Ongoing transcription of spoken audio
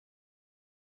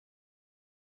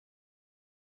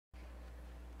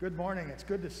Good morning. It's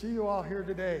good to see you all here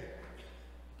today.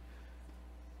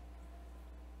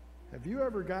 Have you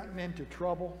ever gotten into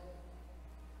trouble?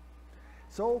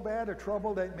 So bad a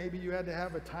trouble that maybe you had to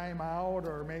have a time out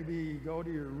or maybe go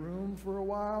to your room for a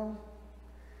while?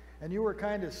 And you were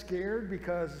kind of scared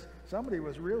because somebody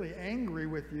was really angry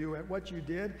with you at what you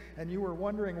did and you were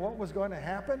wondering what was going to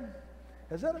happen?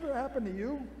 Has that ever happened to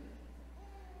you?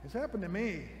 It's happened to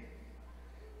me.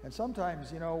 And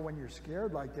sometimes, you know, when you're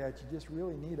scared like that, you just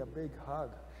really need a big hug.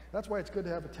 That's why it's good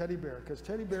to have a teddy bear, because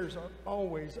teddy bears are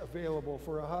always available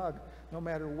for a hug, no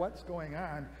matter what's going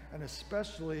on, and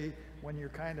especially when you're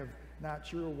kind of not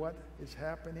sure what is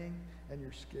happening and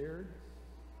you're scared.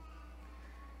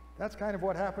 That's kind of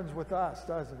what happens with us,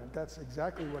 doesn't it? That's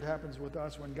exactly what happens with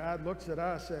us. When God looks at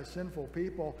us as sinful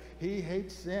people, He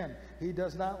hates sin. He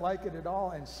does not like it at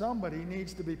all, and somebody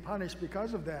needs to be punished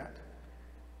because of that.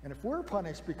 And if we're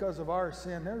punished because of our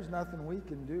sin, there's nothing we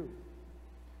can do.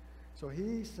 So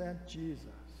He sent Jesus.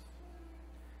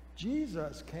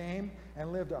 Jesus came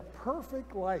and lived a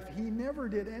perfect life. He never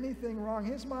did anything wrong.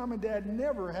 His mom and dad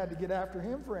never had to get after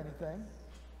Him for anything.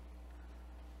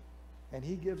 And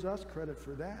He gives us credit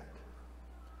for that.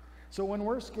 So when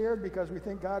we're scared because we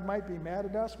think God might be mad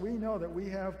at us, we know that we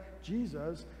have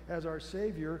Jesus as our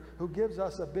Savior who gives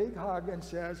us a big hug and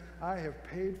says, I have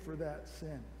paid for that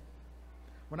sin.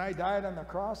 When I died on the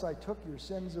cross, I took your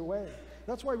sins away.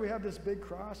 That's why we have this big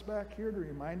cross back here to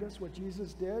remind us what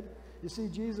Jesus did. You see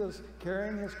Jesus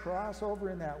carrying His cross over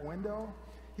in that window.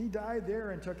 He died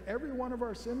there and took every one of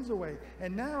our sins away.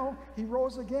 And now He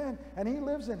rose again, and He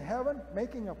lives in heaven,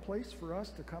 making a place for us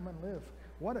to come and live.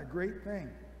 What a great thing.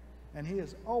 And He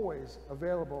is always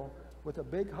available with a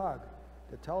big hug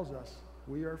that tells us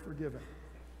we are forgiven.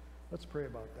 Let's pray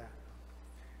about that.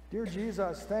 Dear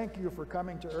Jesus, thank You for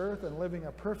coming to earth and living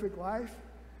a perfect life,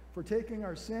 for taking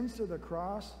our sins to the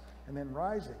cross and then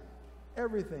rising,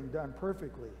 everything done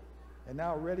perfectly, and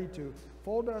now ready to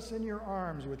fold us in Your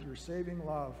arms with Your saving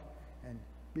love and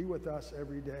be with us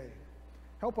every day.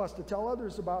 Help us to tell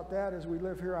others about that as we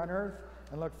live here on earth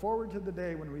and look forward to the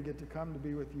day when we get to come to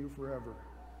be with You forever.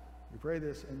 We pray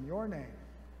this in Your name.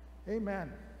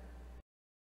 Amen.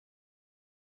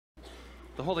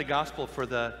 The Holy Gospel for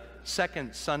the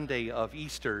second Sunday of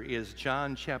Easter is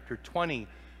John chapter 20.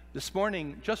 This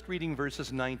morning, just reading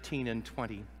verses 19 and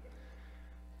 20.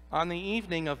 On the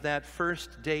evening of that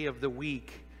first day of the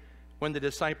week, when the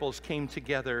disciples came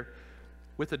together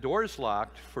with the doors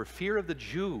locked for fear of the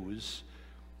Jews,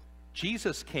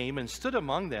 Jesus came and stood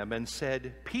among them and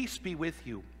said, "Peace be with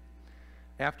you."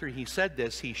 After He said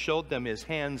this, He showed them His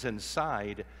hands and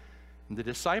side, and the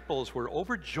disciples were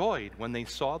overjoyed when they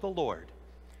saw the Lord.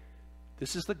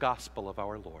 This is the gospel of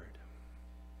our Lord.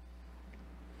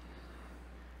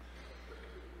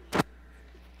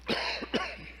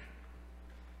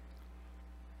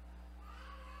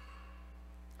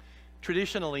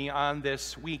 Traditionally, on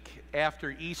this week after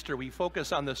Easter, we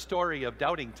focus on the story of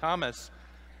doubting Thomas,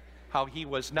 how he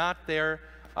was not there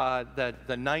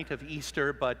the night of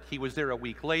Easter, but he was there a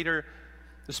week later.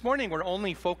 This morning, we're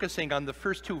only focusing on the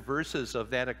first two verses of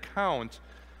that account,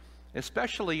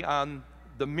 especially on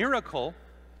the miracle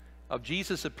of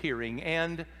Jesus appearing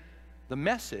and the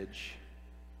message,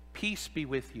 "Peace be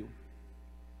with you."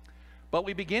 But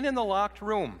we begin in the locked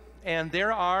room, and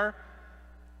there are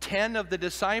 10 of the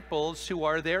disciples who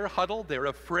are there huddled. They're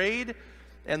afraid,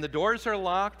 and the doors are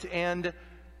locked, and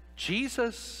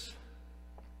Jesus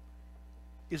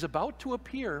is about to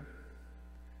appear.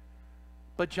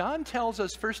 But John tells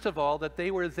us, first of all, that they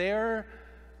were there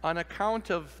on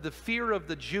account of the fear of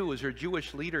the Jews or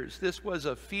Jewish leaders. This was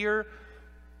a fear,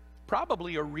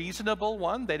 probably a reasonable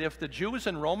one, that if the Jews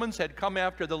and Romans had come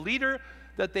after the leader,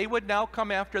 that they would now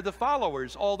come after the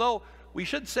followers. Although we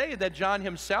should say that John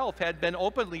himself had been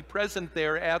openly present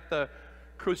there at the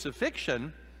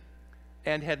crucifixion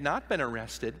and had not been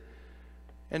arrested.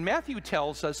 And Matthew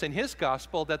tells us in his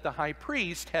gospel that the high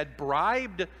priest had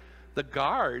bribed the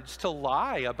guards to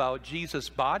lie about Jesus'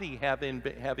 body having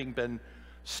been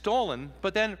stolen.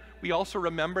 But then we also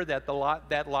remember that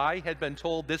that lie had been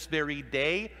told this very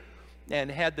day,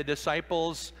 and had the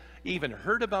disciples even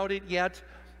heard about it yet?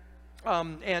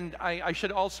 And I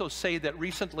should also say that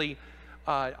recently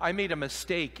I made a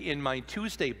mistake in my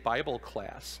Tuesday Bible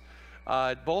class.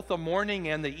 Both the morning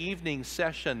and the evening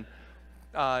session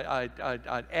I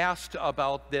asked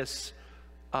about this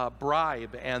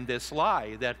bribe and this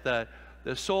lie that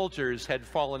the soldiers had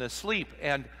fallen asleep.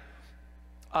 And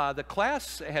the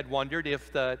class had wondered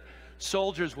if the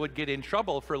soldiers would get in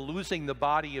trouble for losing the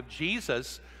body of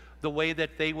Jesus the way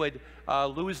that they would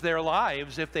lose their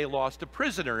lives if they lost a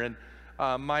prisoner. And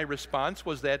my response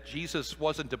was that Jesus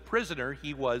wasn't a prisoner.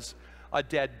 He was a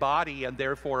dead body, and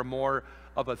therefore more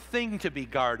of a thing to be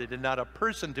guarded and not a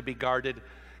person to be guarded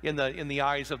in the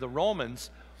eyes of the Romans.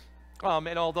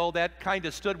 And although that kind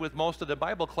of stood with most of the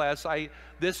Bible class,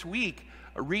 this week,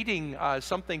 reading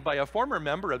something by a former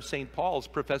member of St. Paul's,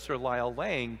 Professor Lyle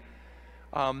Lang,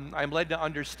 I'm led to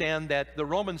understand that the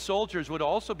Roman soldiers would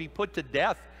also be put to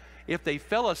death if they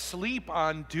fell asleep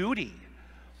on duty.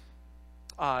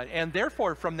 And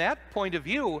therefore, from that point of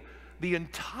view, the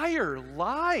entire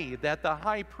lie that the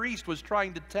high priest was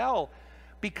trying to tell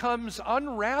becomes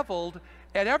unraveled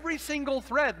at every single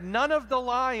thread. None of the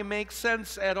lie makes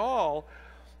sense at all.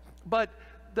 But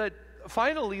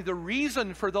finally, the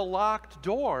reason for the locked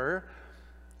door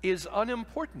is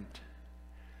unimportant.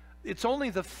 It's only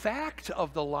the fact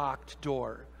of the locked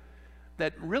door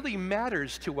that really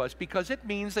matters to us, because it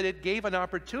means that it gave an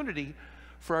opportunity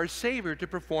for our Savior to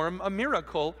perform a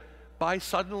miracle by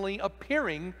suddenly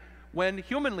appearing when,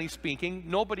 humanly speaking,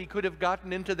 nobody could have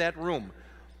gotten into that room.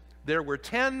 There were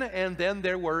 10, and then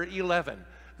there were 11.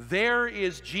 There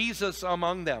is Jesus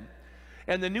among them.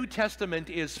 And the New Testament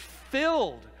is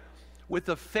filled with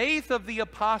the faith of the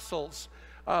apostles,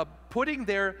 putting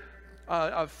their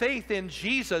faith in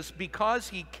Jesus because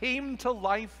he came to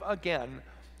life again.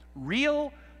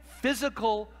 Real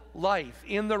physical life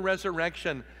in the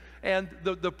resurrection. And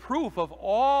the proof of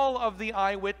all of the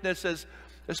eyewitnesses,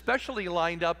 especially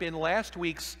lined up in last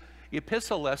week's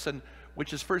epistle lesson,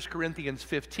 which is 1 Corinthians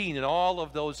 15, and all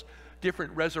of those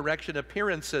different resurrection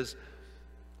appearances.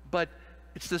 But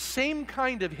it's the same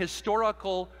kind of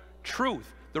historical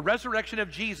truth, the resurrection of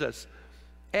Jesus,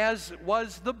 as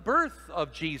was the birth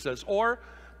of Jesus or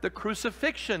the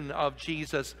crucifixion of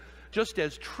Jesus, just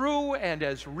as true and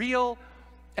as real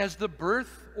as the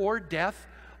birth or death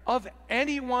of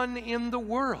anyone in the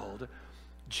world.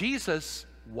 Jesus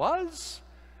was,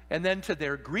 and then to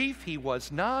their grief he was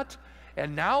not,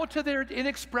 and now to their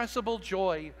inexpressible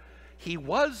joy, he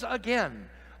was again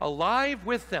alive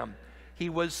with them. He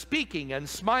was speaking and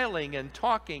smiling and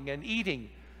talking and eating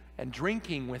and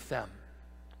drinking with them.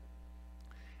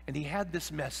 And he had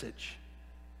this message: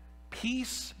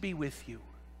 peace be with you.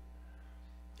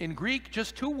 In Greek,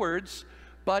 just 2 words,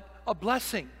 but a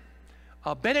blessing,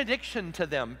 a benediction to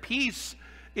them. Peace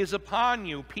is upon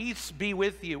you. Peace be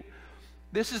with you.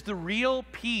 This is the real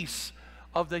peace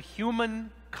of the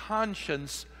human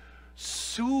conscience,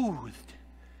 soothed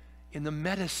in the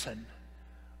medicine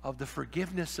of the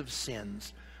forgiveness of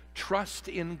sins. Trust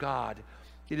in God.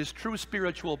 It is true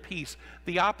spiritual peace.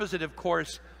 The opposite, of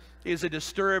course, is a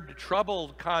disturbed,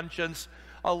 troubled conscience,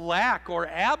 a lack or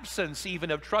absence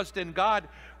even of trust in God,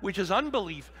 which is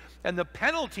unbelief. And the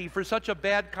penalty for such a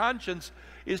bad conscience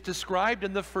is described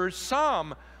in the first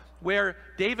Psalm, where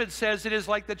David says it is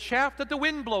like the chaff that the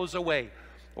wind blows away.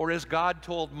 Or as God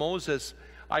told Moses,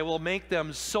 I will make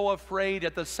them so afraid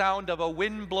at the sound of a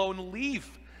wind-blown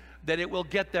leaf that it will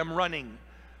get them running.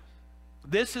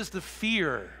 This is the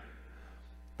fear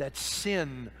that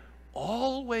sin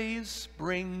always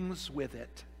brings with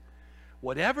it.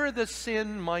 Whatever the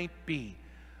sin might be,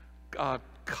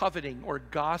 coveting or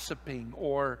gossiping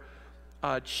or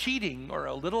cheating or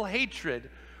a little hatred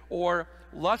or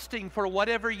lusting for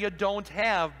whatever you don't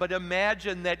have but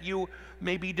imagine that you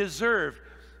maybe deserve.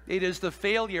 It is the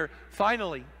failure,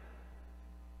 finally,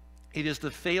 it is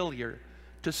the failure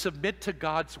to submit to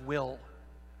God's will,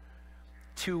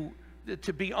 to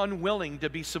be unwilling to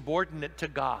be subordinate to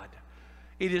God.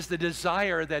 It is the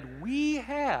desire that we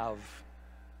have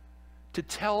to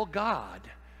tell God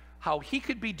how he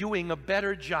could be doing a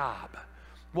better job.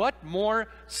 What more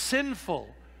sinful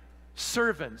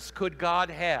servants could God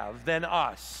have than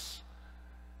us,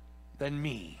 than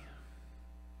me?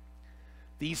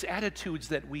 These attitudes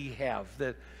that we have,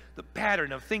 the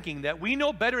pattern of thinking that we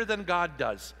know better than God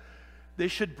does,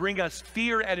 this should bring us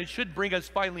fear, and it should bring us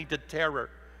finally to terror.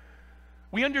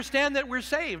 We understand that we're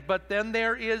saved, but then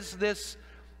there is this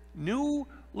new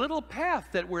little path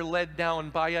that we're led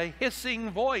down by a hissing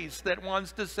voice that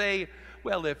wants to say,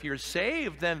 well, if you're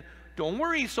saved, then don't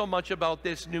worry so much about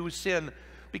this new sin,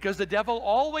 because the devil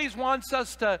always wants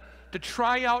us to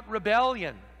try out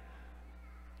rebellion.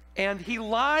 And he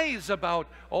lies about,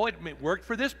 oh, it worked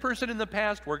for this person in the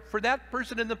past, worked for that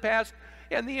person in the past,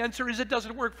 and the answer is it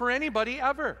doesn't work for anybody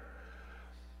ever.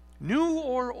 New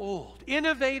or old,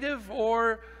 innovative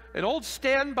or an old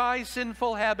standby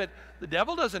sinful habit, the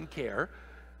devil doesn't care,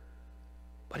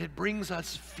 but it brings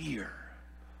us fear,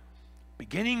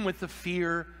 beginning with the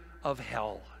fear of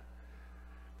hell.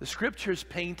 The scriptures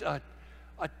paint a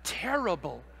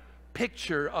terrible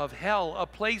picture of hell, a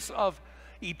place of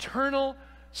eternal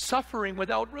suffering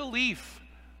without relief,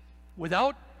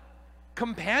 without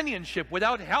companionship,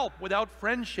 without help, without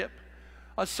friendship,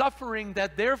 a suffering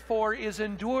that therefore is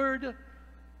endured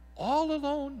all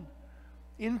alone,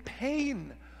 in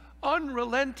pain,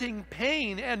 unrelenting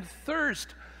pain and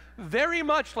thirst, very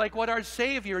much like what our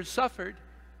Savior suffered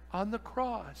on the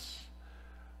cross.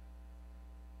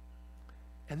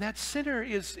 And that sinner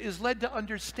is led to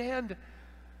understand,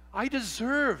 I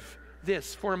deserve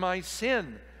this for my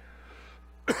sin.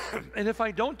 And if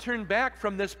I don't turn back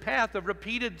from this path of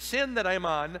repeated sin that I'm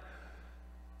on,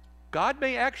 God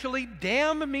may actually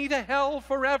damn me to hell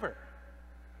forever.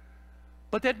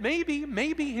 But that maybe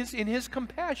in His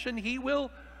compassion, He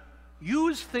will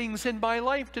use things in my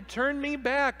life to turn me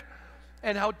back.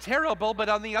 And how terrible, but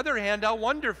on the other hand, how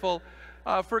wonderful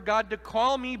for God to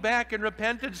call me back in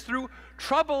repentance through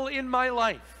trouble in my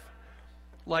life,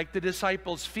 like the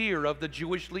disciples' fear of the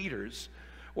Jewish leaders,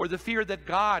 or the fear that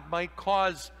God might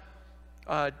cause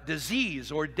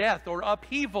disease or death or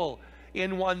upheaval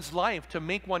in one's life to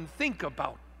make one think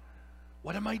about,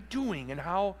 what am I doing and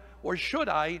how, or should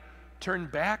I turn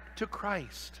back to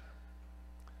Christ?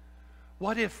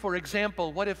 What if, for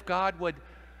example, what if God would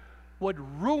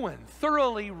ruin,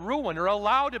 thoroughly ruin, or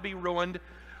allow to be ruined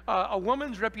a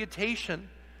woman's reputation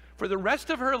for the rest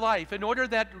of her life in order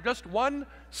that just one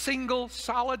single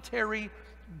solitary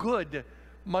good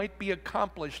might be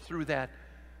accomplished through that,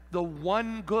 the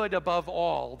one good above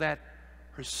all, that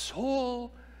her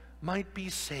soul might be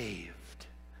saved.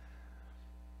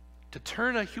 To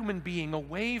turn a human being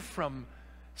away from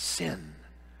sin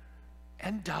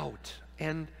and doubt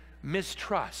and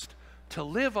mistrust, to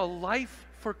live a life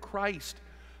for Christ,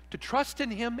 to trust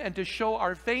in Him and to show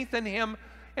our faith in Him,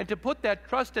 and to put that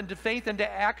trust and faith into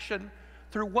action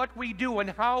through what we do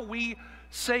and how we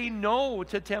say no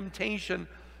to temptation,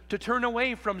 to turn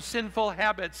away from sinful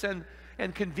habits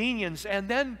and convenience, and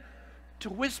then to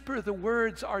whisper the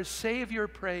words our Savior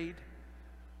prayed,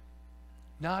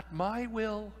 not my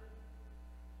will,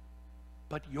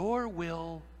 but your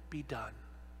will be done.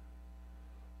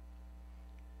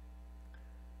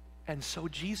 And so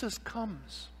Jesus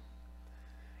comes,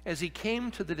 as He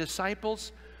came to the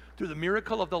disciples through the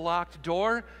miracle of the locked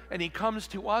door, and He comes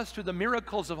to us through the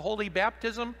miracles of holy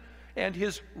baptism and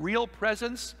His real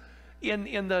presence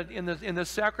in the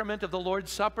sacrament of the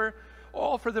Lord's Supper,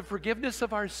 all for the forgiveness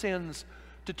of our sins,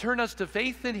 to turn us to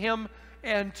faith in Him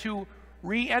and to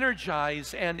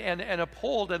re-energize and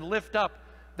uphold and lift up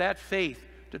that faith,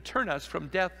 to turn us from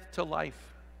death to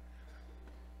life.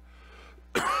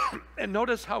 And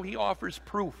notice how He offers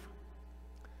proof.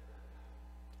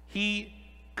 He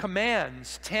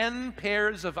commands 10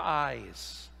 pairs of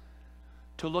eyes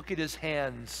to look at His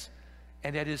hands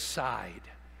and at His side.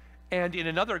 And in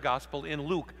another gospel, in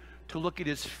Luke, to look at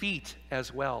His feet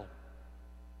as well.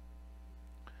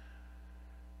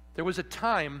 There was a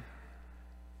time,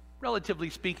 relatively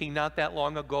speaking, not that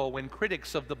long ago, when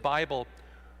critics of the Bible,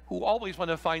 who always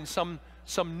want to find some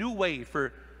new way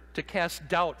to cast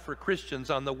doubt for Christians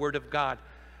on the Word of God,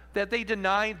 that they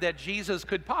denied that Jesus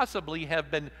could possibly have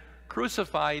been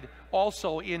crucified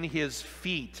also in His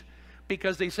feet,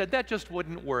 because they said that just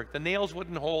wouldn't work. The nails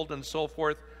wouldn't hold and so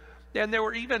forth. And there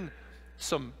were even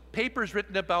some papers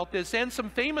written about this and some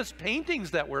famous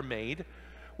paintings that were made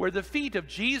where the feet of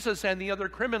Jesus and the other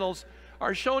criminals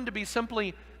are shown to be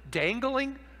simply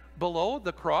dangling below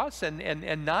the cross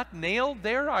and not nailed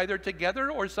there either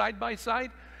together or side by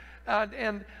side.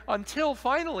 And until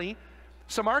finally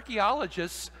some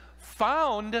archaeologists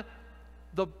found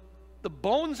the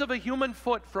bones of a human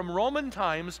foot from Roman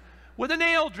times with a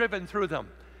nail driven through them,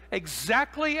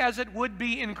 exactly as it would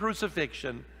be in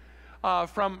crucifixion,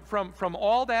 from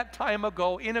all that time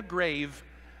ago in a grave,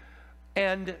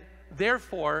 and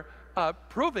therefore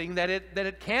proving that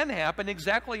it can happen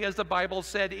exactly as the Bible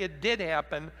said it did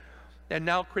happen. And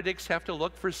now critics have to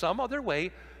look for some other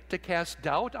way to cast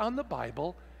doubt on the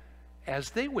Bible,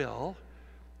 as they will,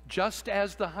 just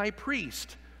as the high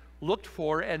priest looked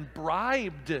for and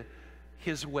bribed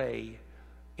his way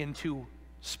into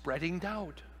spreading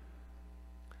doubt.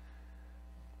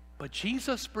 But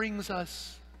Jesus brings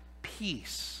us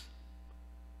peace,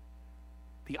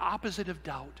 the opposite of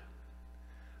doubt,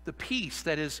 the peace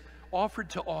that is offered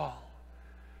to all.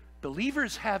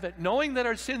 Believers have it, knowing that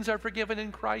our sins are forgiven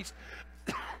in Christ.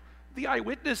 The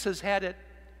eyewitnesses had it,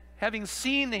 having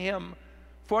seen Him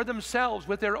for themselves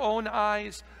with their own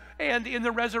eyes. And in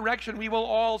the resurrection, we will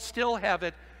all still have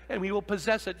it, and we will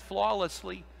possess it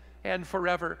flawlessly and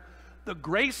forever. The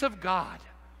grace of God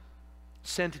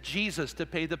sent Jesus to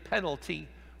pay the penalty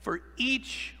for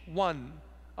each one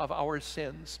of our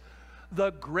sins. The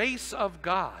grace of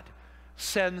God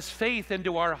sends faith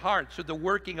into our hearts through the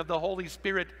working of the Holy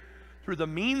Spirit through the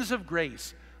means of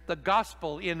grace, the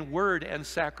gospel in word and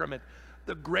sacrament.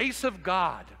 The grace of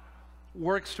God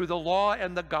works through the law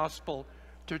and the gospel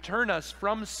to turn us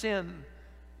from sin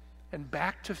and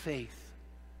back to faith.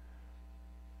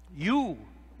 You,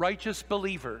 righteous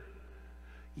believer,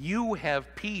 you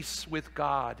have peace with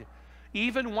God,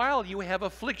 even while you have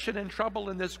affliction and trouble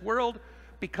in this world,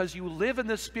 because you live in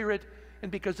the Spirit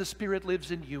and because the Spirit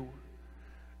lives in you.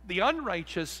 The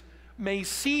unrighteous may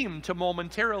seem to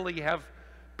momentarily have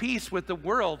peace with the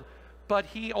world, but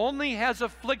he only has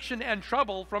affliction and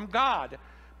trouble from God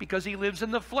because he lives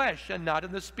in the flesh and not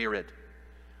in the Spirit.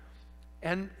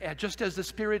 And just as the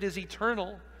Spirit is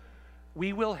eternal,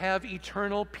 we will have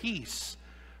eternal peace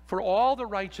for all the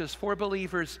righteous, for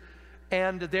believers,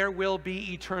 and there will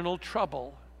be eternal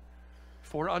trouble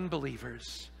for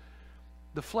unbelievers.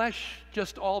 The flesh,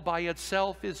 just all by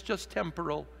itself, is just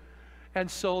temporal,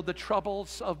 and so the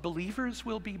troubles of believers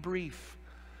will be brief,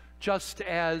 just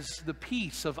as the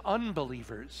peace of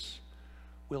unbelievers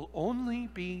will only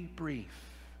be brief.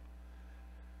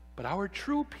 But our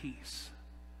true peace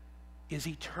is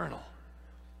eternal.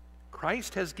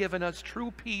 Christ has given us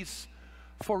true peace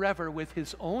forever with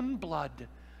his own blood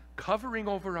covering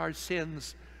over our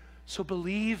sins. So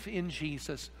believe in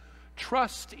Jesus,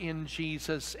 trust in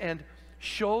Jesus, and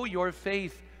show your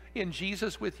faith in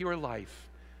Jesus with your life.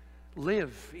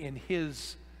 Live in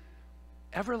his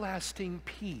everlasting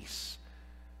peace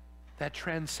that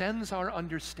transcends our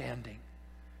understanding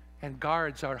and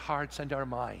guards our hearts and our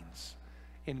minds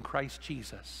in Christ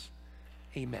Jesus.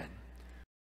 Amen.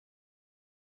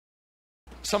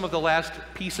 Some of the last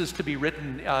pieces to be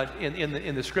written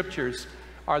in the scriptures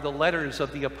are the letters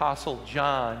of the Apostle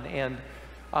John, and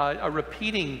a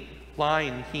repeating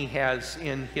line he has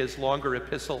in his longer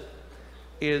epistle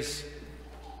is,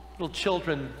 "Little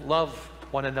children, love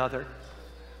one another."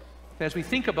 And as we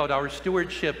think about our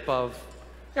stewardship of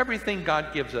everything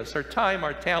God gives us, our time,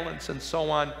 our talents, and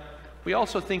so on, we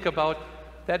also think about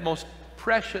that most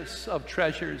precious of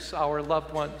treasures, our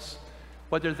loved ones,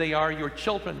 whether they are your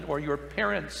children or your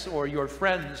parents or your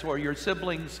friends or your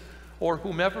siblings or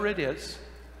whomever it is.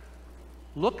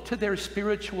 Look to their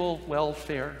spiritual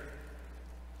welfare.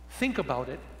 Think about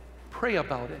it. Pray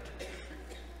about it.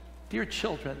 Dear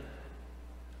children,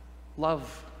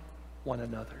 love one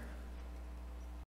another.